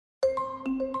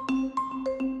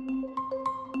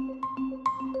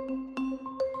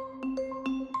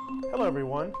Hello,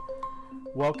 everyone.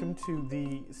 Welcome to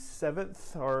the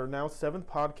seventh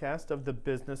podcast of the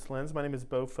Business Lens. My name is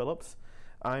Bo Phillips.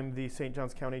 I'm the St.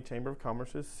 Johns County Chamber of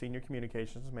Commerce's Senior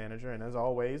Communications Manager, and as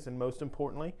always, and most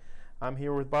importantly, I'm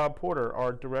here with Bob Porter,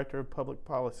 our Director of Public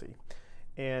Policy.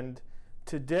 And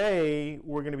today,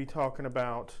 we're going to be talking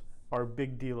about our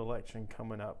big deal election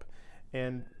coming up.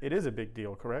 And it is a big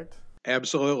deal, correct?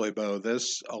 Absolutely, Bo.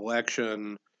 This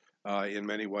election, in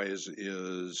many ways,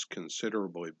 is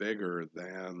considerably bigger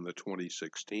than the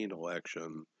 2016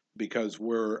 election because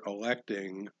we're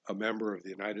electing a member of the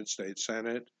United States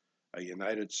Senate, a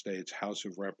United States House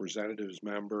of Representatives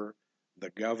member,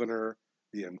 the governor,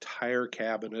 the entire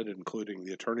cabinet, including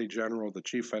the Attorney General, the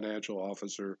Chief Financial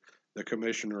Officer, the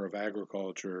Commissioner of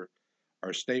Agriculture,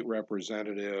 our state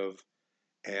representative,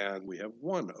 and we have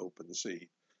one open seat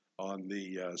on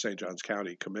the St. Johns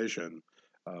County Commission,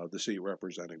 the seat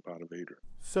representing Ponte Vedra.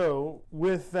 So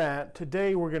with that,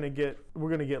 today we're going to get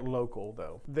local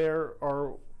though. There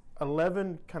are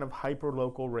 11 kind of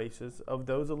hyper-local races. Of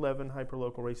those 11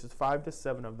 hyper-local races, 5 to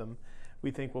 7 of them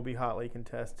we think will be hotly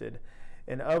contested.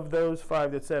 And of those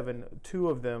 5 to 7, 2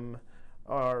 of them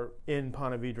are in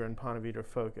Ponte Vedra and Ponte Vedra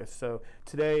focus. So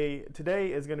today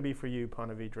is going to be for you,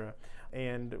 Ponte Vedra,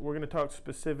 and we're going to talk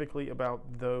specifically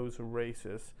about those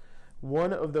races.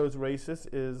 One of those races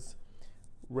is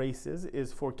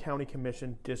for County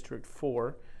Commission District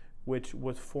 4, which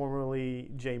was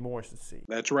formerly Jay Morris's seat.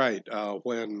 That's right.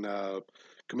 When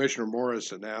Commissioner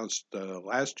Morris announced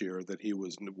last year that he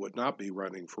would not be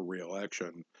running for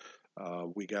re-election,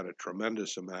 we got a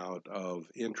tremendous amount of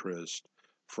interest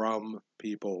from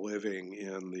people living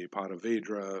in the Ponte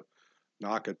Vedra,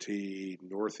 Nocatee,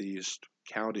 Northeast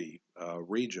County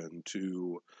region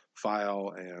to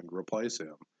file and replace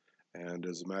him. And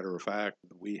as a matter of fact,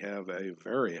 we have a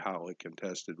very hotly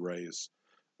contested race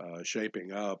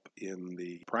shaping up in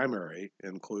the primary,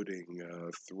 including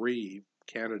 3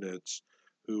 candidates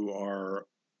who are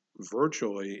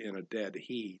virtually in a dead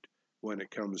heat when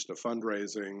it comes to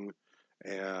fundraising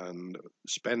and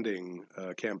spending,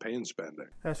 campaign spending.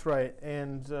 That's right.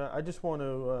 And I just want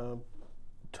to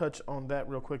touch on that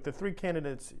real quick. The 3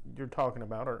 candidates you're talking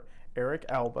about are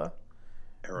Erica Alba,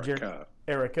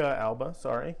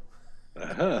 sorry.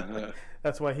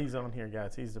 That's why he's on here,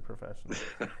 guys. He's the professional.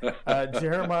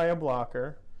 Jeremiah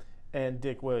Blocker and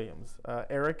Dick Williams.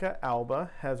 Erica Alba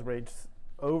has raised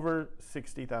over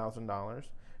 $60,000.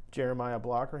 Jeremiah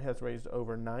Blocker has raised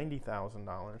over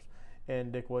 $90,000.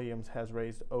 And Dick Williams has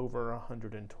raised over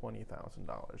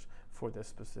 $120,000 for this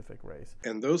specific race.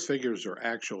 And those figures are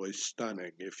actually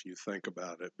stunning if you think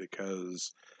about it,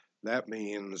 because that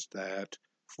means that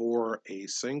for a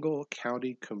single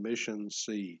county commission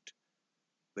seat,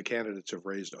 the candidates have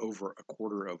raised over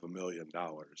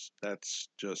 $250,000. That's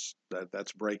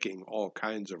breaking all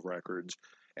kinds of records,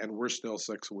 and we're still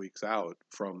 6 weeks out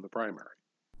from the primary.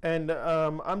 And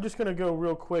I'm just going to go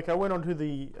real quick. I went onto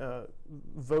the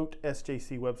Vote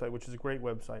SJC website, which is a great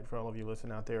website for all of you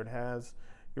listening out there. It has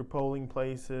your polling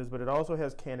places, but it also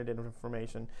has candidate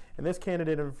information. And this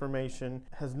candidate information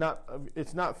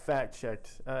it's not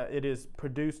fact-checked. It is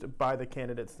produced by the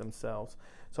candidates themselves.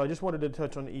 So I just wanted to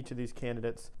touch on each of these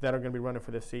candidates that are going to be running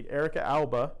for this seat. Erica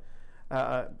Alba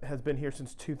has been here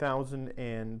since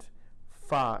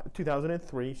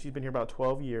 2003. She's been here about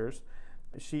 12 years.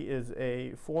 She is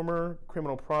a former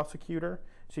criminal prosecutor.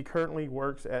 She currently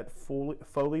works at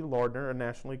Foley Lardner, a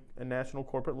national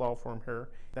corporate law firm here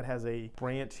that has a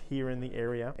branch here in the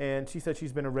area. And she said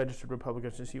she's been a registered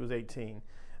Republican since she was 18.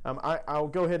 I'll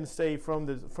go ahead and say from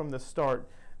the start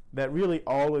that really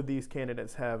all of these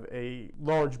candidates have a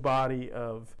large body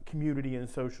of community and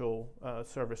social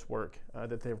service work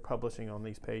that they're publishing on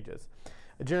these pages.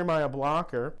 Jeremiah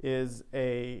Blocker is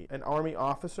an Army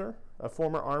officer, a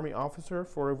former Army officer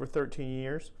for over 13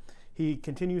 years. He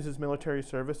continues his military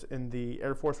service in the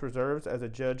Air Force Reserves as a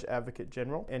Judge Advocate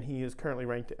General, and he is currently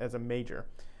ranked as a Major.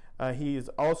 He's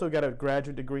also got a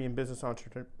graduate degree in business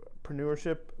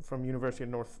entrepreneurship from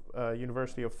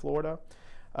University of Florida.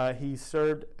 He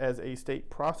served as a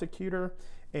state prosecutor,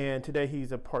 and today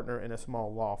he's a partner in a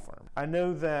small law firm. I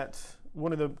know that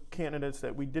one of the candidates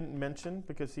that we didn't mention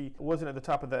because he wasn't at the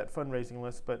top of that fundraising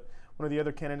list, but one of the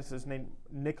other candidates is named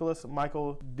Nicholas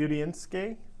Michael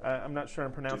Dudinsky. I'm not sure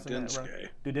I'm pronouncing that right.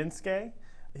 Dudinsky.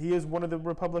 He is one of the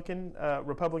Republican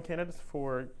candidates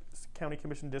for County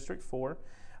Commission District 4.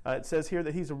 It says here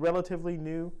that he's a relatively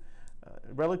new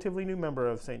member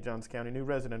of St. Johns County, new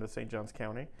resident of St. Johns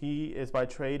County. He is by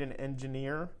trade an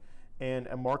engineer and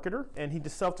a marketer, and he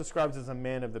self-describes as a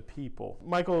man of the people.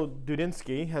 Michael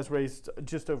Dudinsky has raised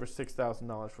just over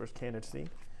 $6,000 for his candidacy.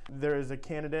 There is a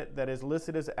candidate that is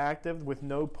listed as active with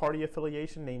no party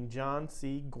affiliation named John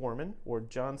C. Gorman, or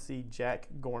John C. Jack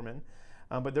Gorman.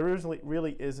 But there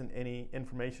really isn't any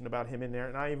information about him in there,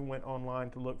 and I even went online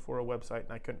to look for a website,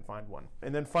 and I couldn't find one.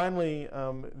 And then finally,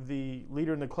 the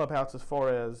leader in the clubhouse as far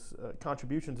as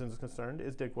contributions is concerned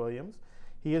is Dick Williams.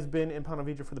 He has been in Ponte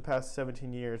Vedra for the past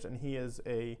 17 years, and he is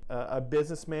a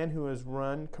businessman who has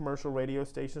run commercial radio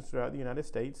stations throughout the United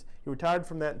States. He retired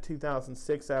from that in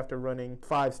 2006 after running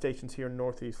 5 stations here in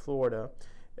Northeast Florida.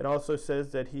 It also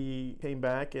says that he came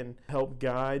back and helped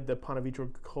guide the Ponte Vedra,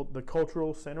 the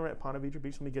Cultural Center at Ponte Vedra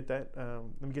Beach. Let me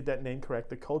get that name correct.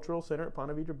 The Cultural Center at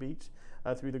Ponte Vedra Beach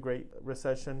through the Great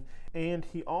Recession, and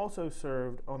he also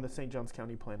served on the St. Johns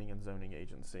County Planning and Zoning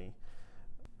Agency.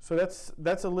 So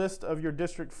that's a list of your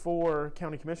District 4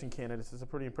 County Commission candidates. It's a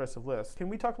pretty impressive list. Can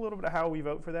we talk a little bit about how we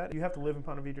vote for that? Do you have to live in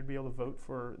Ponte Vedra to be able to vote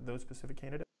for those specific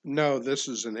candidates? No, this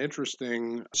is an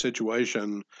interesting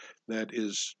situation that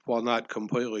is, while not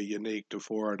completely unique to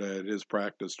Florida, it is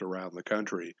practiced around the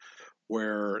country,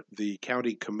 where the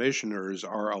county commissioners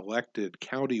are elected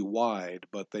county-wide,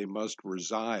 but they must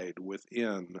reside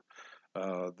within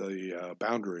the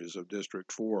boundaries of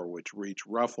District 4, which reach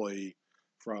roughly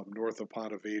from north of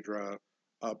Ponte Vedra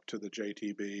up to the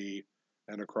JTB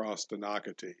and across to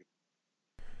Nocatee.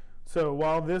 So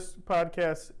while this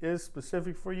podcast is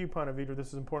specific for you, Ponte Vedra, this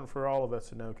is important for all of us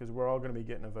to know because we're all going to be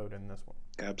getting a vote in this one.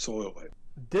 Absolutely.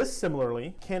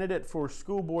 Dissimilarly, candidate for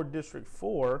School Board District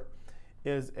 4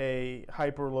 is a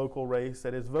hyper-local race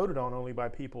that is voted on only by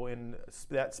people in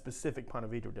that specific Ponte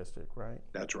Vedra district, right?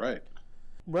 That's right.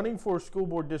 Running for School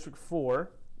Board District 4,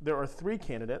 there are 3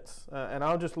 candidates, and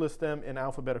I'll just list them in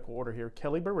alphabetical order here.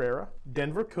 Kelly Barrera,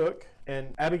 Denver Cook,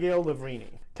 and Abigail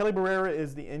Lavrini. Kelly Barrera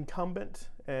is the incumbent,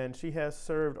 and she has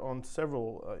served on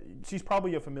several, she's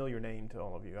probably a familiar name to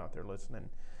all of you out there listening.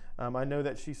 I know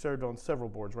that she served on several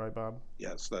boards, right, Bob?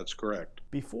 Yes, that's correct.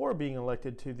 Before being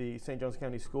elected to the St. Johns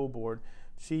County School Board,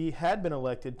 she had been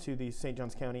elected to the St.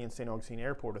 Johns County and St. Augustine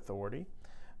Airport Authority,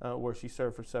 where she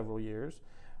served for several years.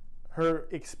 Her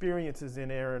experience is in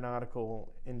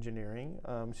aeronautical engineering.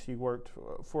 She worked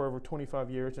for over 25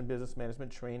 years in business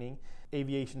management training,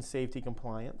 aviation safety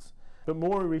compliance. But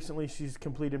more recently, she's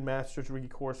completed master's degree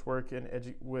coursework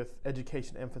with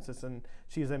education emphasis, and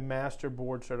she is a Master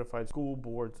Board Certified School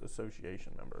Boards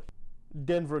Association member.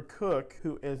 Denver Cook,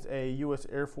 who is a U.S.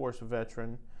 Air Force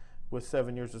veteran with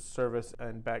 7 years of service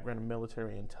and background in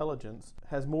military intelligence,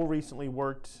 has more recently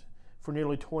worked for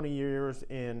nearly 20 years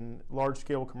in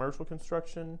large-scale commercial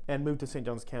construction and moved to St.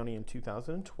 Johns County in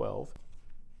 2012.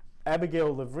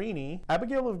 Abigail Lavrini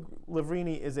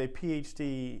is a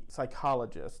PhD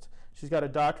psychologist. She's got a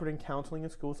doctorate in counseling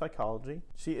and school psychology.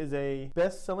 She is a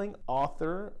best-selling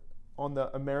author on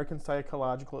the American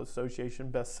Psychological Association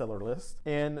bestseller list.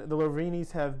 And the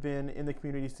Lavrinis have been in the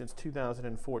community since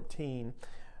 2014.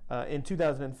 In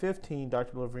 2015,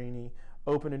 Dr. Lavrini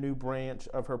opened a new branch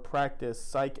of her practice,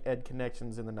 Psych Ed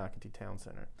Connections, in the Nocatee Town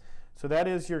Center. So that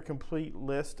is your complete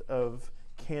list of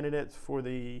candidates for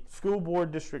the School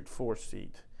Board District 4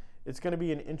 seat. It's going to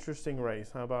be an interesting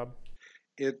race, huh, Bob?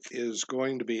 It is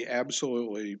going to be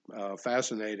absolutely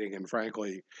fascinating, and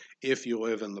frankly, if you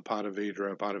live in the Ponte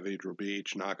Vedra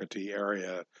Beach, Nocatee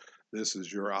area, this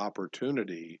is your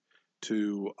opportunity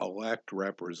to elect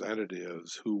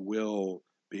representatives who will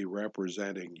be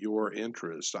representing your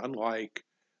interests. Unlike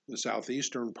the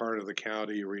southeastern part of the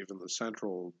county or even the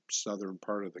central southern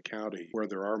part of the county where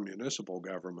there are municipal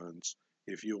governments,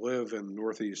 if you live in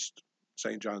northeast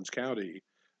St. Johns County,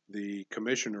 the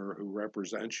commissioner who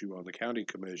represents you on the county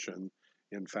commission,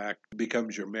 in fact,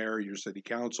 becomes your mayor, your city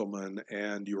councilman,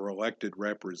 and your elected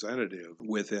representative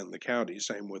within the county.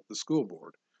 Same with the school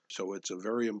board. So it's a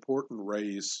very important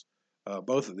race.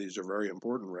 Both of these are very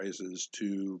important races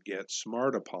to get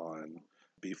smart upon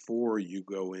before you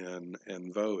go in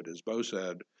and vote. As Bo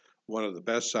said, one of the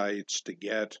best sites to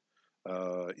get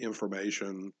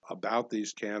information about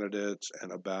these candidates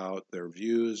and about their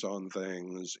views on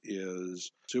things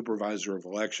is Supervisor of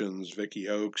Elections Vicki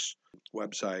Oaks'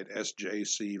 website,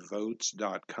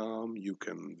 sjcvotes.com. You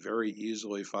can very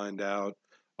easily find out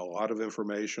a lot of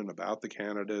information about the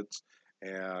candidates,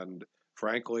 and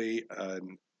frankly,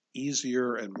 an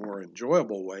easier and more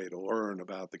enjoyable way to learn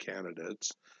about the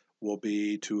candidates will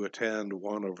be to attend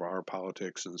one of our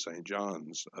Politics in St.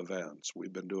 John's events.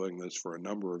 We've been doing this for a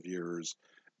number of years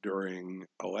during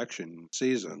election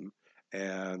season,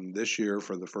 and this year,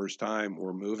 for the first time,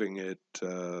 we're moving it,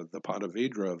 the Ponte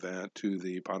Vedra event, to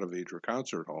the Ponte Vedra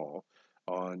Concert Hall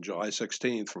on July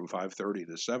 16th from 5:30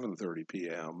 to 7:30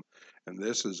 p.m., and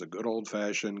this is a good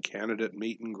old-fashioned candidate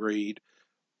meet and greet.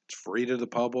 It's free to the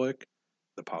public.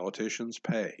 The politicians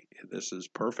pay. This is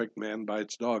perfect man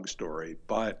bites dog story,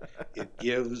 but it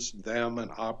gives them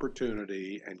an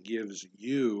opportunity and gives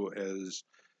you as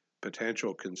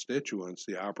potential constituents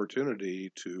the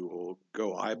opportunity to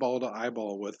go eyeball to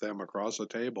eyeball with them across a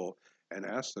table and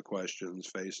ask the questions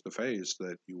face to face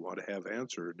that you want to have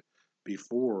answered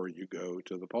before you go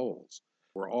to the polls.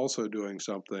 We're also doing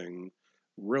something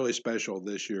really special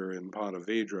this year in Ponte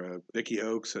Vedra. Vicki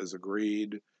Oakes has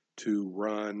agreed to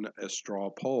run a straw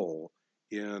poll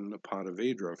in Ponte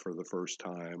Vedra for the first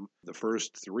time. The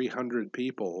first 300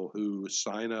 people who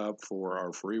sign up for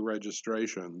our free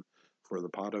registration for the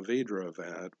Ponte Vedra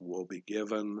event will be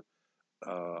given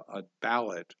a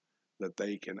ballot that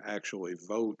they can actually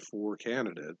vote for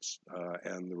candidates,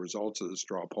 and the results of the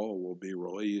straw poll will be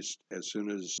released as soon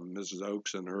as Mrs.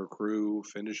 Oakes and her crew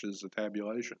finishes the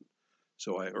tabulation.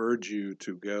 So I urge you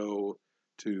to go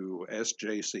to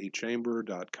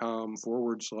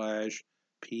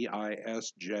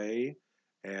sjcchamber.com/PISJ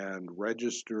and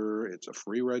register. It's a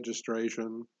free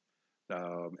registration,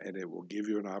 and it will give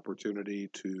you an opportunity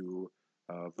to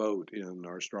vote in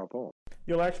our straw poll.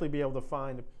 You'll actually be able to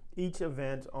find each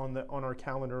event on our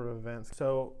calendar of events.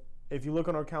 So if you look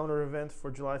on our calendar of events for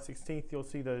July 16th, you'll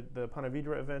see the Ponte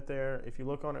Vedra event there. If you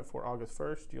look on it for August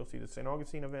 1st, you'll see the St.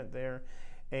 Augustine event there.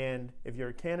 And if you're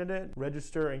a candidate,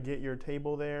 register and get your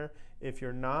table there. If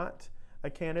you're not a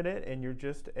candidate and you're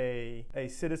just a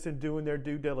citizen doing their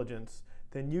due diligence,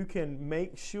 then you can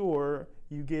make sure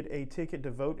you get a ticket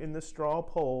to vote in the straw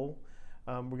poll.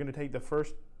 We're going to take the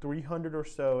first 300 or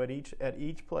so at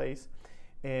each place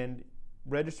and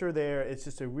register there. It's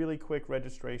just a really quick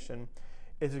registration.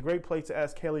 It's a great place to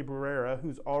ask Kelly Barrera,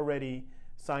 who's already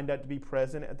signed up to be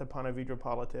present at the Ponte Vedra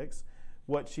Politics,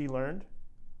 what she learned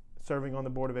serving on the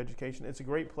Board of Education. It's a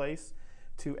great place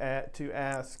to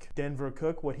ask Denver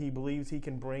Cook what he believes he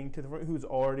can bring to who's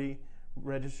already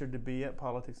registered to be at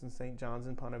Politics in St. John's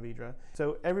in Ponte Vedra.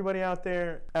 So everybody out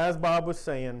there, as Bob was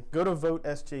saying, go to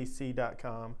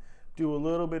votesjc.com, do a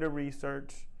little bit of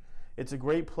research. It's a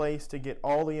great place to get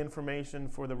all the information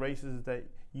for the races that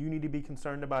you need to be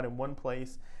concerned about in one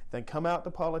place. Then come out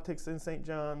to Politics in St.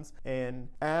 John's and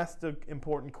ask the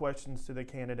important questions to the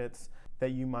candidates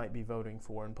that you might be voting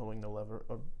for and pulling the lever,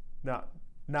 or not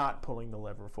pulling the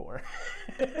lever for.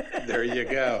 There you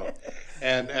go.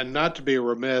 And not to be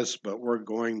remiss, but we're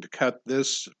going to cut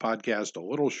this podcast a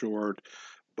little short,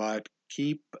 but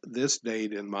keep this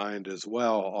date in mind as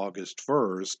well, August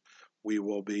 1st. We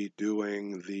will be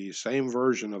doing the same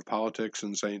version of Politics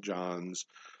in St. John's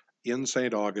in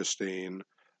St. Augustine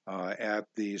at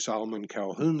the Solomon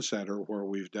Calhoun Center, where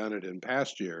we've done it in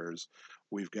past years.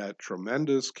 We've got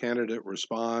tremendous candidate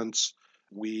response.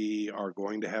 We are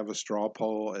going to have a straw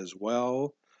poll as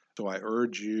well. So I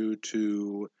urge you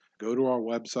to go to our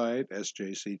website,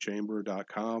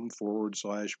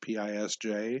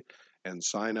 sjcchamber.com/PISJ, and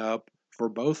sign up for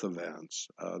both events.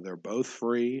 They're both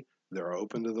free. They're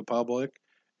open to the public.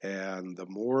 And the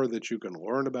more that you can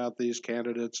learn about these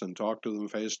candidates and talk to them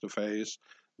face to face,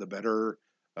 the better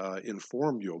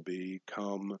informed you'll be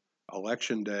come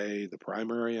Election Day, the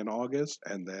primary in August,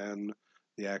 and then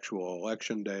the actual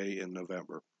Election Day in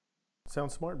November.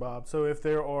 Sounds smart, Bob. So if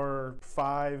there are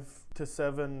 5 to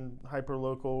 7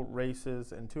 hyperlocal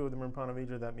races and 2 of them are in Ponte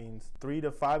Vedra, that means 3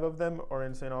 to 5 of them are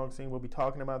in St. Augustine. We'll be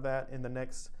talking about that in the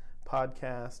next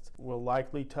podcast. We'll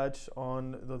likely touch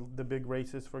on the big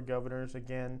races for governors.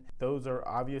 Again, those are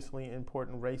obviously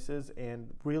important races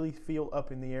and really feel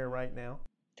up in the air right now.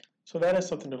 So that is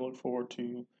something to look forward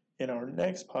to in our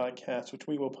next podcast, which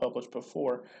we will publish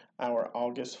before our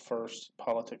August 1st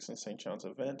Politics in St. John's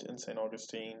event in St.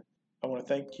 Augustine. I want to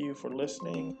thank you for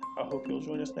listening. I hope you'll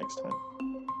join us next time.